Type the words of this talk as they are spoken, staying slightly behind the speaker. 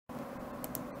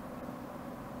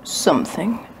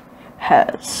Something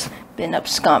has been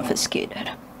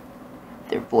confiscated.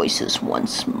 Their voices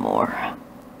once more.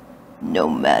 No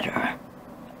matter,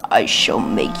 I shall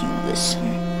make you listen.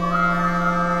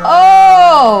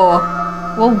 Oh!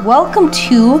 Well, welcome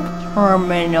to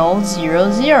Terminal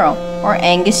 00, or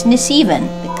Angus Nasivan,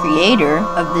 the creator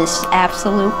of this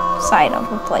absolute side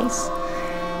of a place.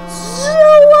 So,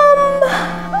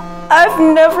 I've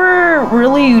never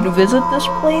really visited this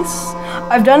place.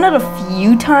 I've done it a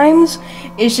few times.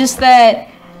 It's just that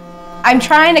I'm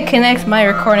trying to connect my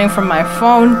recording from my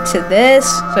phone to this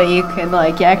so you can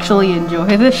like actually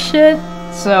enjoy this shit.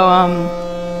 So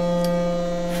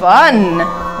fun.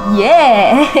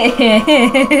 Yeah.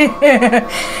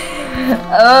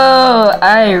 Oh,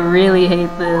 I really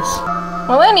hate this.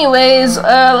 Well, anyways,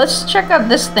 let's check out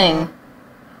this thing.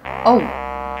 Oh.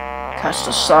 Cast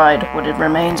aside what it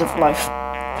remains of life.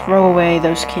 Throw away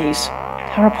those keys.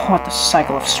 Tear apart the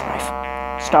cycle of strife.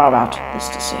 Starve out this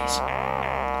disease.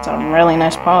 It's a really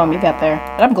nice poem you got there,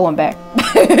 but I'm going back.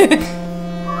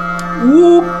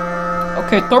 Whoop.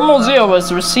 Okay, Thermal Zero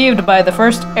was received by the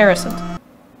first Harrison.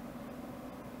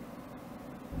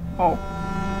 Oh.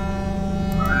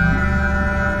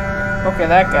 Okay,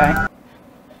 that guy.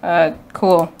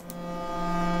 Cool.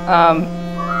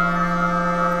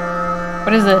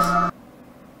 What is this?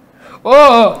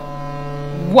 Oh!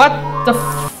 What the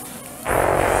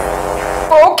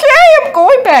Okay, I'm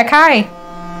going back, hi!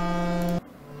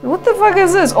 What the fuck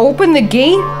is this? Open the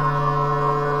gate?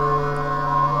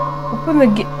 Open the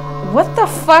gate? What the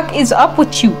fuck is up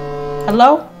with you?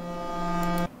 Hello?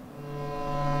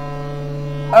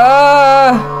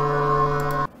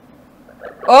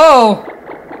 Oh!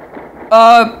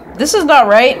 This is not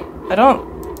right. I don't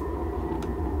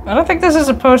think this is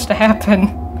supposed to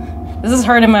happen. This is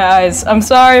hurting my eyes. I'm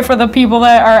sorry for the people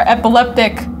that are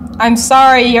epileptic. I'm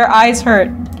sorry your eyes hurt.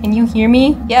 Can you hear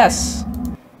me? Yes.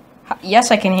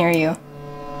 Yes, I can hear you.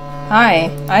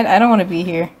 Hi. I don't want to be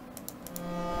here.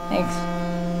 Thanks.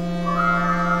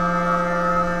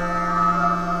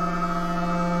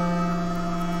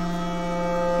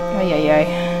 Ay.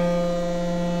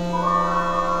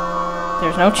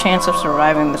 There's no chance of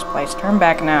surviving this place. Turn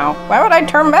back now. Why would I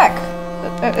turn back?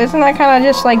 Isn't that kind of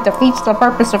just like defeats the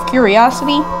purpose of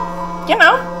curiosity? You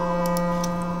know.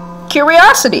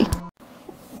 Curiosity.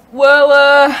 Well,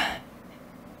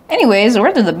 anyways,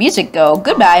 where did the music go?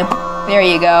 Goodbye. There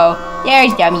you go.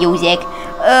 There's the music.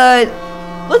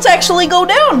 Let's actually go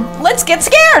down. Let's get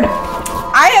scared.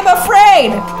 I am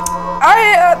afraid.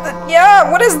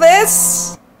 Yeah, what is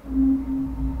this?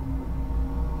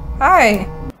 Hi.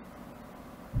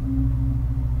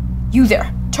 You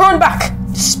there. Turn back.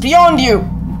 This is beyond you.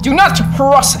 Do not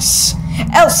process.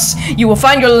 Else, you will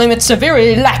find your limits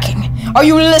severely lacking. Are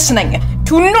you listening?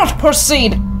 Do not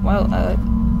proceed. Well,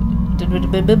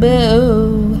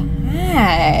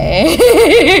 Hi.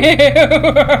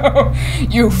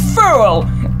 You fool!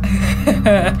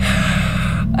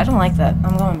 I don't like that.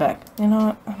 I'm going back. You know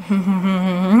what?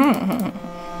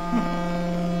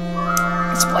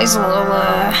 This place is a little,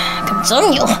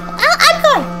 consume.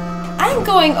 I'm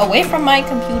going away from my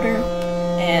computer,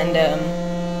 and,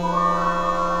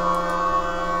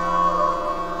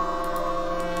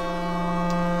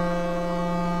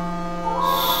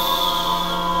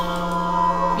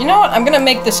 you know what? I'm gonna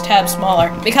make this tab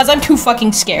smaller, because I'm too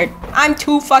fucking scared. I'm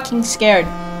too fucking scared.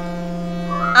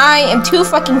 I am too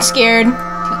fucking scared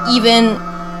to even,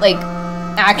 like,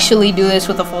 actually do this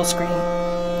with a full screen.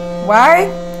 Why?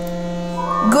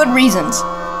 Good reasons.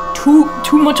 Too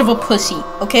much of a pussy,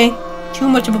 okay? Too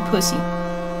much of a pussy.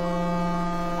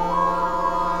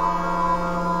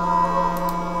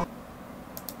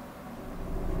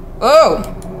 Oh!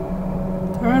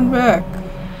 Turn back.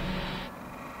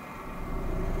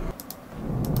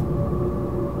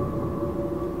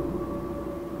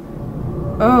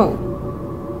 Oh.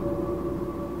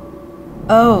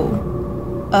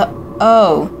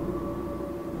 Oh.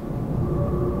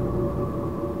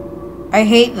 I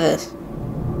hate this.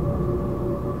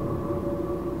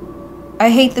 I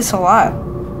hate this a lot.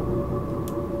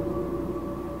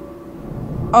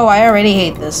 Oh, I already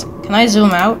hate this. Can I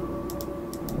zoom out?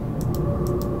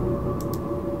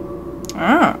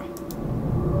 Ah.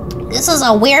 This is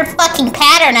a weird fucking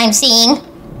pattern I'm seeing.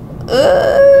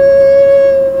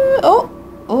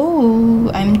 Oh,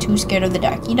 I'm too scared of the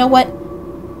dark. You know what?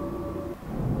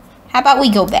 How about we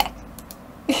go back?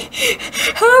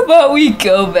 How about we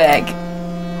go back?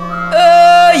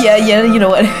 Yeah, you know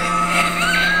what?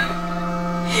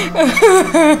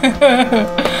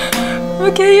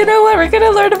 Okay, you know what? We're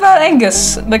gonna learn about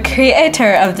Angus, the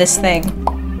creator of this thing.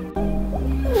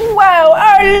 Wow,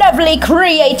 our lovely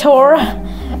creator!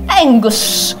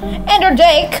 Angus and her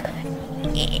Dake.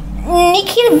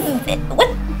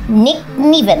 Nick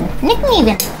Neven.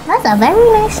 That's a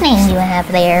very nice name you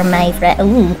have there, my friend.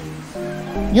 Ooh.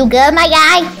 You good, my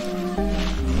guy?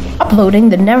 Uploading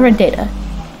the never data.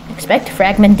 Expect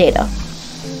fragment data.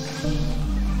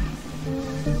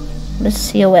 What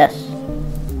is COS?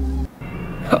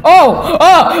 Oh!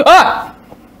 Ah! Ah!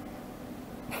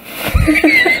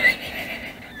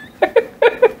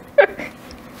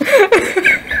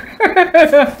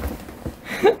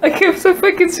 I got so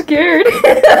fucking scared.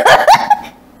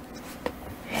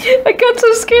 I got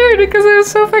so scared because it was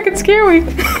so fucking scary.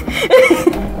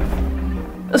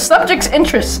 The subject's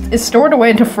interest is stored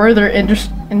away into further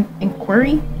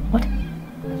inquiry. What?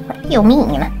 What do you mean?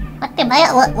 What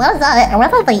is that?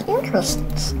 What are the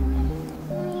interests?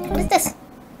 What is this?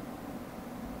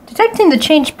 Detecting the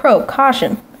changed probe.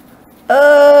 Caution.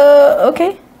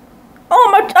 Okay.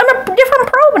 Oh, I'm a different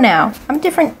probe now. I'm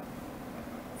different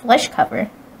flesh cover.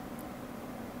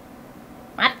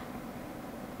 What?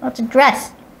 What's a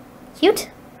dress? Cute.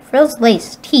 Frills,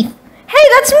 lace, teeth. Hey,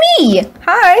 that's me!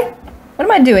 Hi. What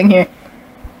am I doing here?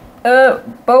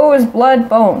 Bow is blood,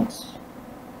 bones.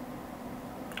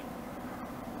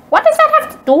 What does that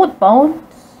have to do with bones?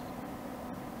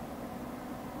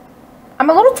 I'm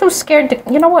a little too scared to...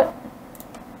 You know what?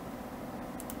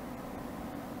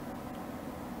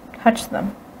 Touch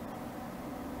them.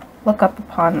 Look up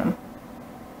upon them.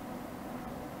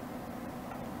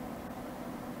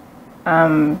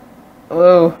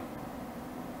 Oh.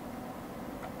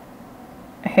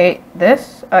 I hate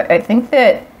this. I think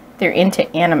that they're into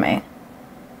anime.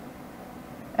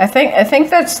 I think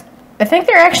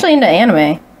they're actually into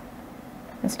anime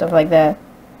and stuff like that.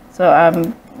 So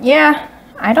yeah,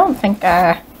 I don't think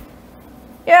yeah,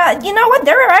 you know what?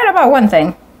 They're right about one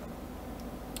thing.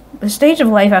 The stage of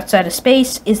life outside of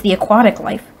space is the aquatic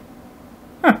life.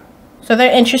 Huh. So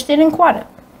they're interested in aquatic.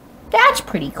 That's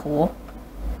pretty cool.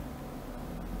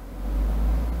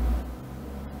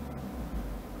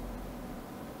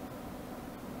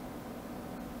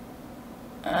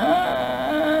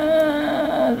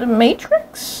 The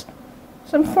Matrix?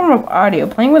 Some form of audio.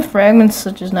 Playing with fragments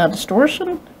such as now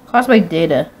distortion caused by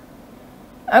data.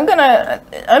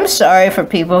 I'm sorry for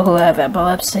people who have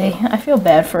epilepsy. I feel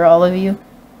bad for all of you.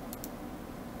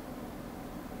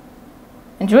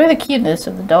 Enjoy the cuteness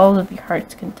of the dolls of your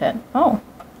heart's content. Oh.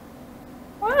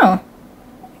 Wow.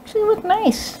 They actually look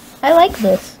nice. I like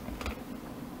this.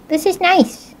 This is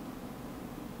nice.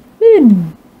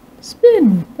 Spin.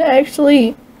 Spin.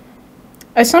 Actually,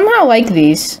 I somehow like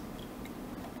these.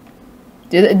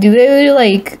 Do they look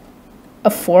like a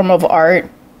form of art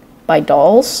by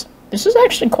dolls? This is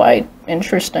actually quite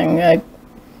interesting.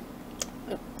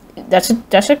 That's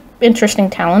an interesting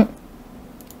talent.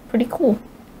 Pretty cool.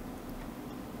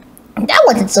 That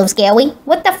wasn't so scary.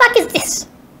 What the fuck is this?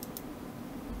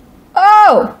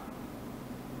 Oh!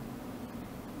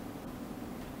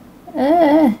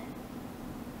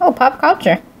 Oh, pop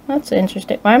culture. That's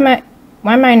interesting. Why am I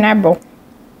an eyebrow?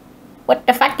 What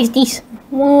the fuck is this?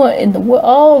 What in the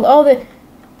world? All the...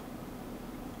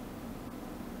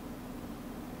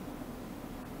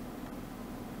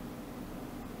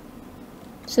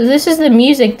 So this is the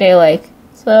music they like.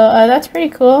 So that's pretty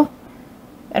cool.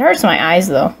 It hurts my eyes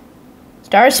though.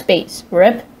 Star space,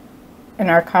 rip, and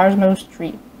our cosmos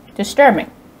dream. Disturbing.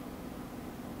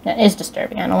 That is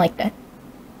disturbing. I don't like that.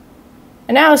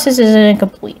 Analysis is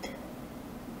incomplete.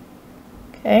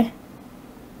 Okay.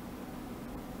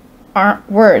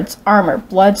 Words, armor,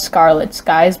 blood, scarlet,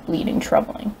 skies bleeding,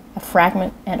 troubling. A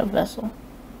fragment and a vessel.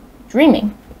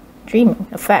 Dreaming. Dreaming.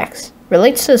 Effects.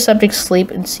 Relates to the subject's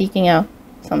sleep and seeking out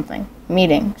something.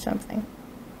 Meeting something.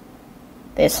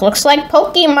 This looks like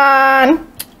Pokemon!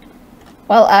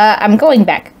 Well, I'm going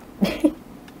back.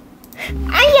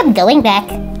 I am going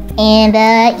back. And,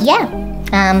 yeah.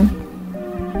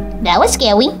 That was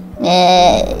scary.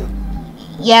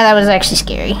 Yeah, that was actually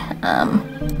scary.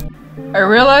 I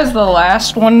realized the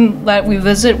last one that we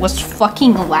visit was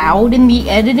fucking loud in the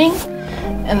editing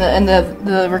and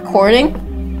the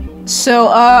recording. So,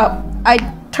 I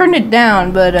turned it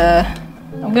down, but,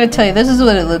 I'm gonna tell you, this is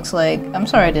what it looks like. I'm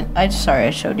sorry I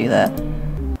showed you that.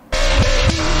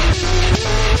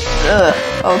 Ugh.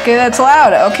 Okay, that's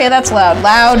loud. Okay, that's loud.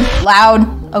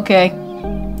 Loud. Okay.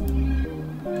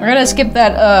 We're gonna skip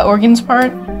that, organs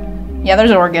part. Yeah,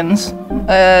 there's organs.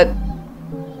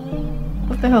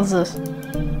 What the hell is this?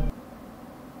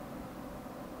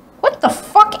 What the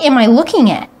fuck am I looking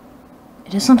at?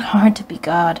 It isn't hard to be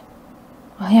God.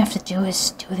 All you have to do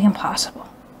is do the impossible.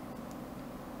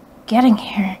 Getting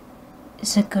here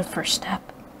is a good first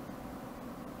step.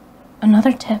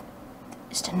 Another tip.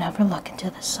 is to never look into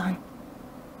the sun.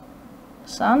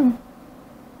 Sun?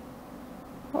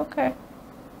 Okay.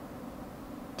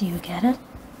 Do you get it?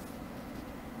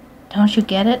 Don't you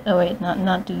get it? Oh wait,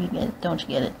 not do you get it. Don't you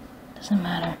get it? Doesn't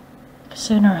matter.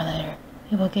 Sooner or later,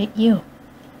 it will get you.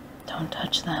 Don't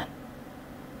touch that.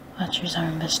 Watchers are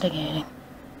investigating.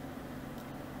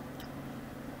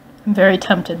 I'm very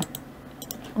tempted.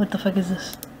 What the fuck is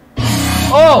this?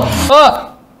 Oh!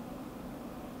 Oh!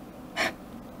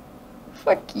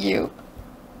 Fuck you.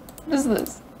 What is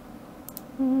this?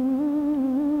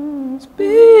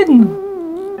 Spin!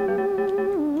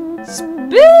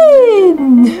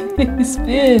 Spin!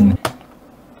 Spin!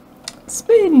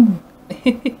 Spin!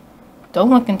 Don't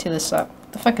look into the sun.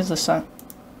 What the fuck is the sun?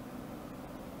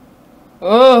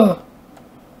 Oh!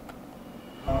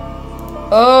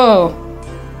 Oh!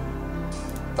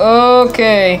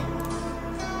 Okay.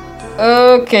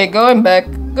 Okay, going back.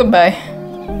 Goodbye.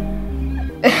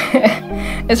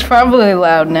 It's probably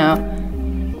loud now.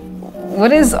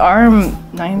 What is arm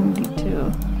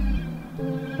 92?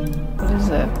 What is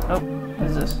that? Oh, what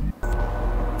is this?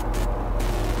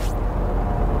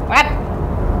 What?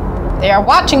 They are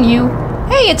watching you.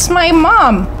 Hey, it's my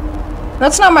mom.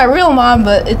 That's not my real mom,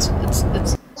 but it's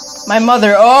my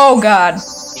mother. Oh God.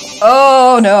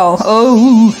 Oh no.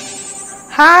 Oh.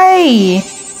 Hi.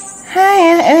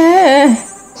 Hi.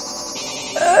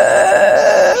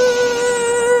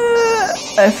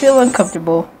 I feel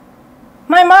uncomfortable.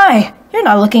 My, you're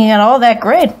not looking at all that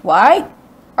great. Why?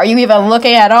 Are you even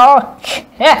looking at all?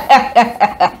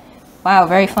 Wow,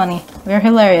 very funny. Very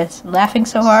hilarious. Laughing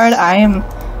so hard, I am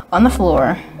on the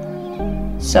floor.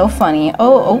 So funny.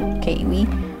 Oh, okay, we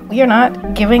are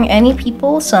not giving any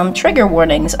people some trigger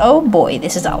warnings. Oh boy,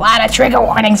 this is a lot of trigger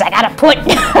warnings I gotta put.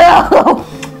 Oh,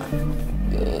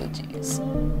 jeez.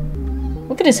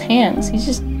 Look at his hands. He's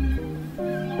just...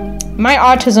 my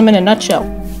autism in a nutshell.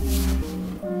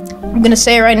 I'm gonna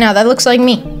say it right now, that looks like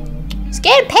me.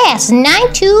 Scan pass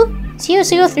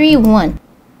 920031.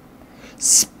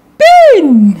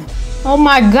 Spin! Oh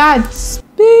my God,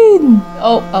 spin!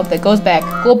 Oh, that goes back.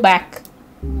 Go back.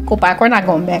 Go back, we're not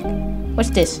going back. What's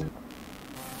this?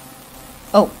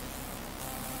 Oh.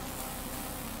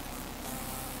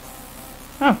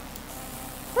 Oh.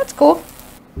 That's cool.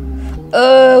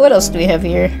 What else do we have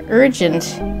here?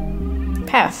 Urgent.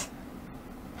 Path.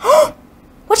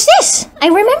 What's this? I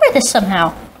remember this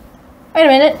somehow. Wait a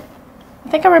minute. I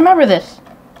think I remember this.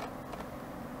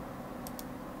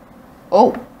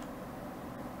 Oh.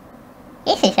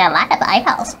 This is a lot of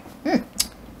eyeballs.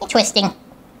 Interesting.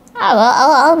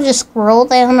 I'll just scroll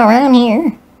down around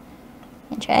here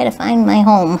and try to find my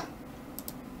home.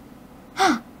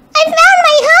 I found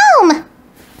my home!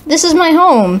 This is my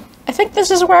home. I think this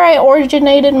is where I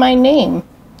originated my name.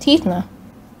 Teethna.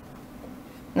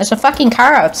 There's a fucking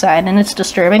car outside and it's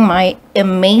disturbing my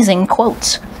amazing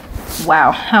quotes.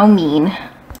 Wow, how mean.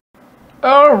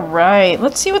 Alright,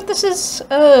 let's see what this is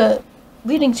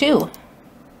leading to.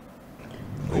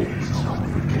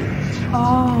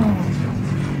 Oh.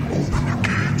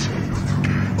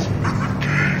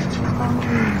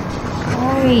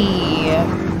 Oi.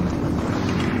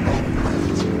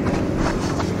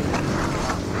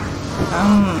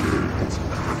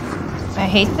 I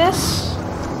hate this.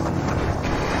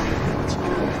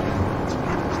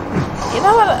 You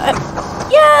know what?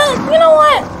 Yeah, you know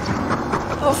what?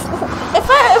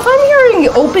 If I'm hearing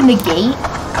you open the gate,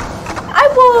 I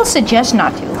will suggest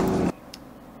not to.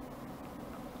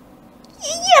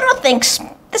 Yeah, no thanks.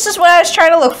 This is what I was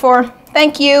trying to look for.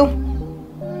 Thank you.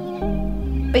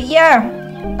 But yeah,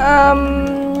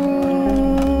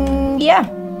 yeah.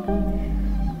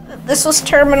 This was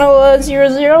Terminal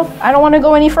 00. I don't want to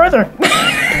go any further.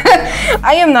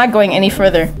 I am not going any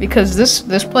further because this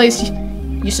place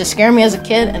used to scare me as a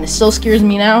kid and it still scares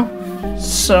me now.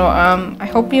 So I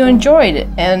hope you enjoyed it,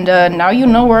 and now you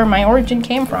know where my origin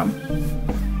came from.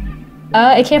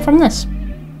 It came from this.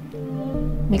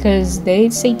 Because they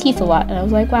say teeth a lot, and I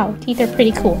was like, wow, teeth are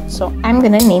pretty cool. So I'm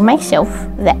gonna name myself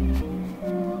that.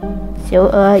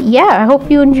 So yeah, I hope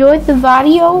you enjoyed the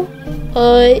video.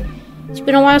 It's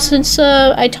been a while since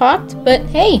I talked, but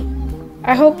hey,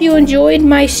 I hope you enjoyed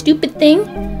my stupid thing.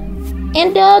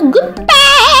 And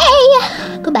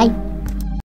goodbye! Goodbye.